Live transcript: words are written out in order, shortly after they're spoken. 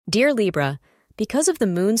Dear Libra, because of the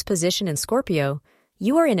moon's position in Scorpio,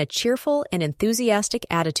 you are in a cheerful and enthusiastic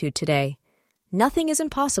attitude today. Nothing is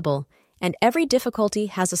impossible, and every difficulty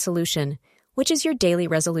has a solution, which is your daily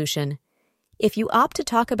resolution. If you opt to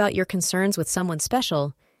talk about your concerns with someone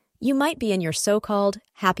special, you might be in your so-called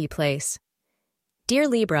happy place. Dear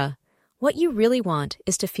Libra, what you really want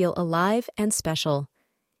is to feel alive and special.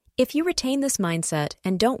 If you retain this mindset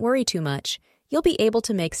and don't worry too much, you'll be able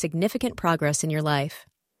to make significant progress in your life.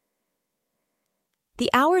 The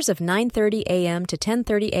hours of 9:30 a.m. to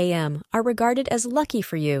 10:30 a.m. are regarded as lucky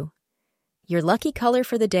for you. Your lucky color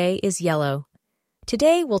for the day is yellow.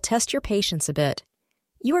 Today will test your patience a bit.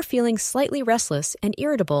 You are feeling slightly restless and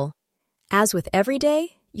irritable. As with every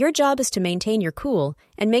day, your job is to maintain your cool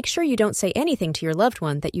and make sure you don't say anything to your loved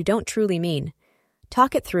one that you don't truly mean.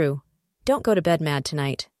 Talk it through. Don't go to bed mad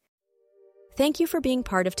tonight. Thank you for being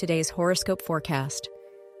part of today's horoscope forecast.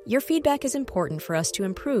 Your feedback is important for us to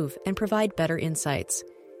improve and provide better insights.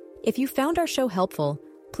 If you found our show helpful,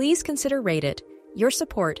 please consider rate it. Your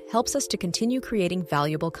support helps us to continue creating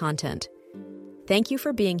valuable content. Thank you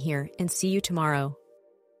for being here and see you tomorrow.